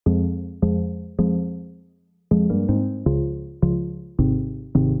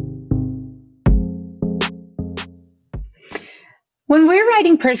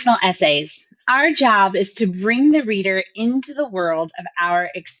writing personal essays, our job is to bring the reader into the world of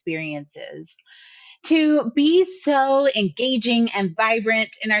our experiences, to be so engaging and vibrant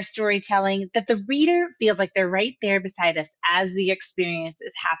in our storytelling that the reader feels like they're right there beside us as the experience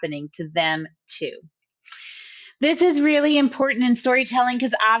is happening to them too. This is really important in storytelling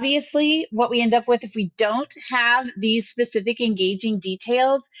because obviously, what we end up with if we don't have these specific engaging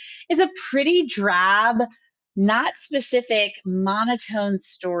details is a pretty drab, not specific, monotone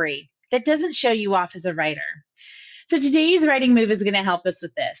story that doesn't show you off as a writer. So, today's writing move is going to help us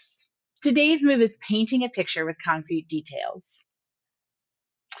with this. Today's move is painting a picture with concrete details.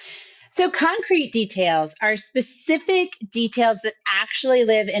 So, concrete details are specific details that actually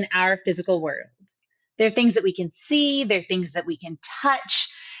live in our physical world. They're things that we can see, they're things that we can touch,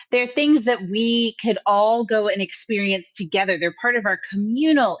 they're things that we could all go and experience together. They're part of our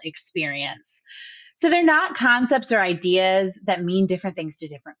communal experience. So they're not concepts or ideas that mean different things to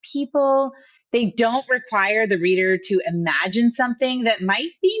different people. They don't require the reader to imagine something that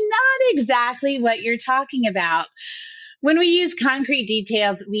might be not exactly what you're talking about. When we use concrete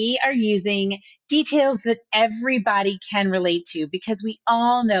details, we are using details that everybody can relate to because we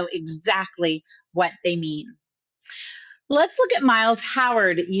all know exactly what they mean. Let's look at Miles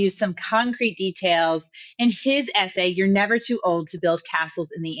Howard use some concrete details in his essay, You're Never Too Old to Build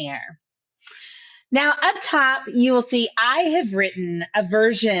Castles in the Air. Now, up top, you will see I have written a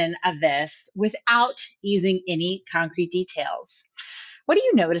version of this without using any concrete details. What do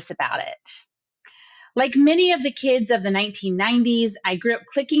you notice about it? Like many of the kids of the 1990s, I grew up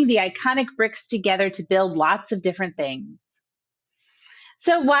clicking the iconic bricks together to build lots of different things.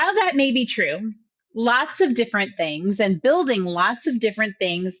 So while that may be true, lots of different things and building lots of different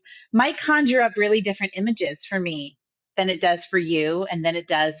things might conjure up really different images for me than it does for you and than it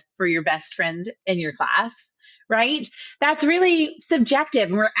does for your best friend in your class, right? That's really subjective.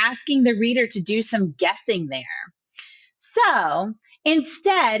 And we're asking the reader to do some guessing there. So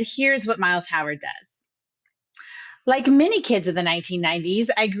instead, here's what Miles Howard does. Like many kids of the 1990s,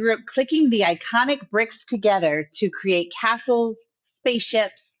 I grew up clicking the iconic bricks together to create castles,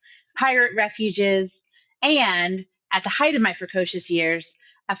 spaceships, pirate refuges, and at the height of my precocious years,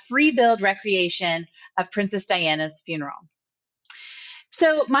 a free build recreation of Princess Diana's funeral.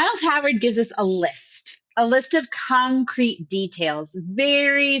 So Miles Howard gives us a list of concrete details,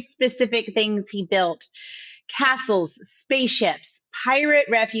 very specific things he built, castles, spaceships, pirate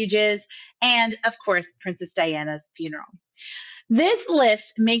refuges, and of course, Princess Diana's funeral. This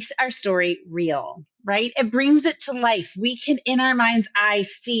list makes our story real, right? It brings it to life. We can, in our mind's eye,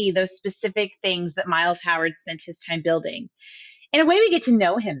 see those specific things that Miles Howard spent his time building. In a way, we get to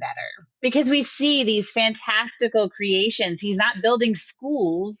know him better because we see these fantastical creations. He's not building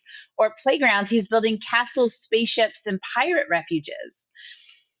schools or playgrounds, he's building castles, spaceships, and pirate refuges.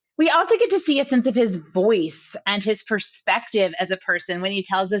 We also get to see a sense of his voice and his perspective as a person when he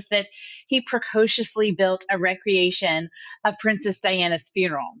tells us that he precociously built a recreation of Princess Diana's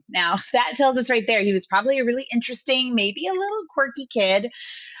funeral. Now, that tells us right there he was probably a really interesting, maybe a little quirky kid.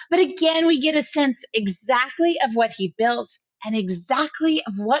 But again, we get a sense exactly of what he built and exactly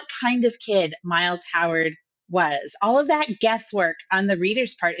of what kind of kid Miles Howard was. All of that guesswork on the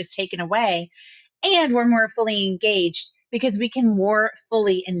reader's part is taken away, and we're more fully engaged because we can more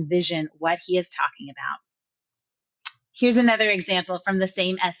fully envision what he is talking about. Here's another example from the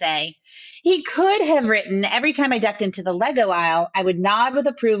same essay. He could have written, every time I ducked into the Lego aisle, I would nod with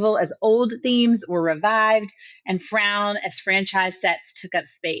approval as old themes were revived and frown as franchise sets took up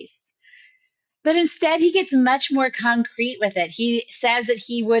space. But instead, he gets much more concrete with it. He says that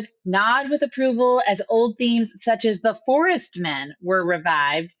he would nod with approval as old themes such as the Forestmen were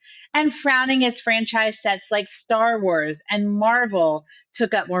revived, and frowning as franchise sets like Star Wars and Marvel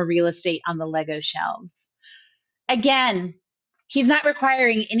took up more real estate on the Lego shelves. Again, he's not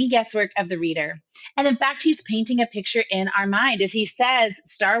requiring any guesswork of the reader. And in fact, he's painting a picture in our mind. As he says,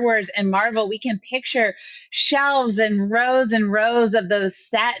 Star Wars and Marvel, we can picture shelves and rows of those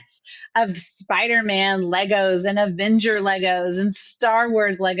sets of Spider-Man Legos and Avenger Legos and Star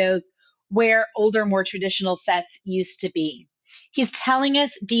Wars Legos where older, more traditional sets used to be. He's telling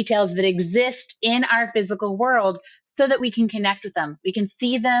us details that exist in our physical world so that we can connect with them. We can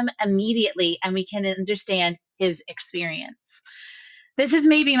see them immediately and we can understand his experience. This is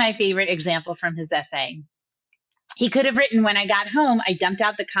maybe my favorite example from his essay. He could have written, when I got home, I dumped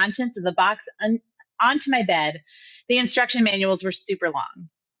out the contents of the box onto my bed. The instruction manuals were super long.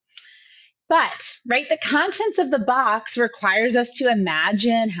 But, right, the contents of the box requires us to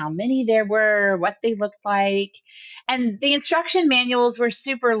imagine how many there were, what they looked like. And the instruction manuals were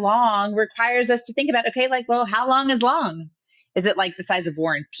super long, requires us to think about, okay, like, well, how long is long? Is it like the size of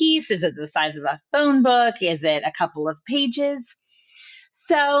War and Peace? Is it the size of a phone book? Is it a couple of pages?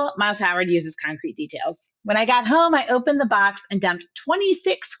 So Miles Howard uses concrete details. When I got home, I opened the box and dumped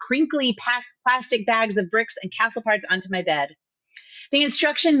 26 crinkly packed plastic bags of bricks and castle parts onto my bed. The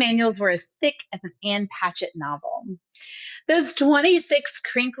instruction manuals were as thick as an Ann Patchett novel. Those 26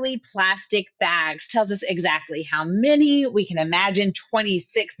 crinkly plastic bags tells us exactly how many. We can imagine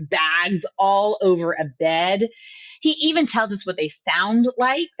 26 bags all over a bed. He even tells us what they sound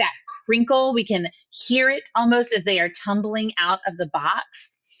like, that crinkle. We can hear it almost as they are tumbling out of the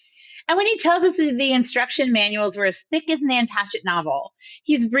box. And when he tells us that the instruction manuals were as thick as an Ann Patchett novel,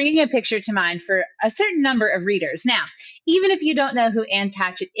 he's bringing a picture to mind for a certain number of readers. Now, even if you don't know who Ann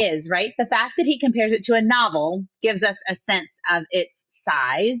Patchett is, right, the fact that he compares it to a novel gives us a sense of its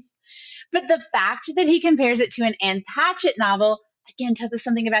size. But the fact that he compares it to an Ann Patchett novel, again, tells us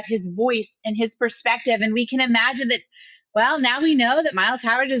something about his voice and his perspective. And we can imagine that, well, now we know that Miles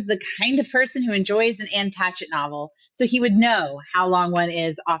Howard is the kind of person who enjoys an Ann Patchett novel. So he would know how long one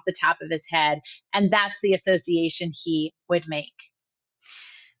is off the top of his head. And that's the association he would make.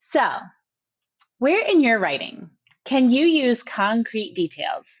 So, where in your writing can you use concrete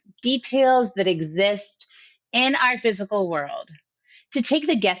details, details that exist in our physical world, to take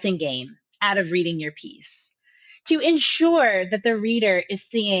the guessing game out of reading your piece, to ensure that the reader is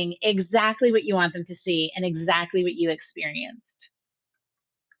seeing exactly what you want them to see and exactly what you experienced?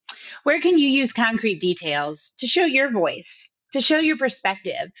 Where can you use concrete details to show your voice, to show your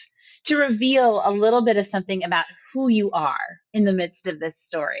perspective, to reveal a little bit of something about who you are in the midst of this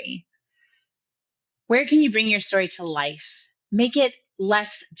story? Where can you bring your story to life? Make it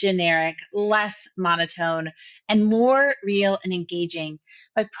less generic, less monotone, and more real and engaging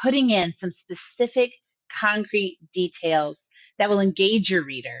by putting in some specific concrete details that will engage your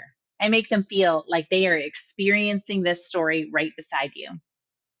reader and make them feel like they are experiencing this story right beside you.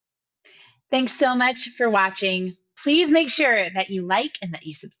 Thanks so much for watching. Please make sure that you like and that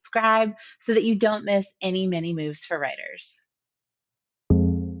you subscribe so that you don't miss any mini moves for writers.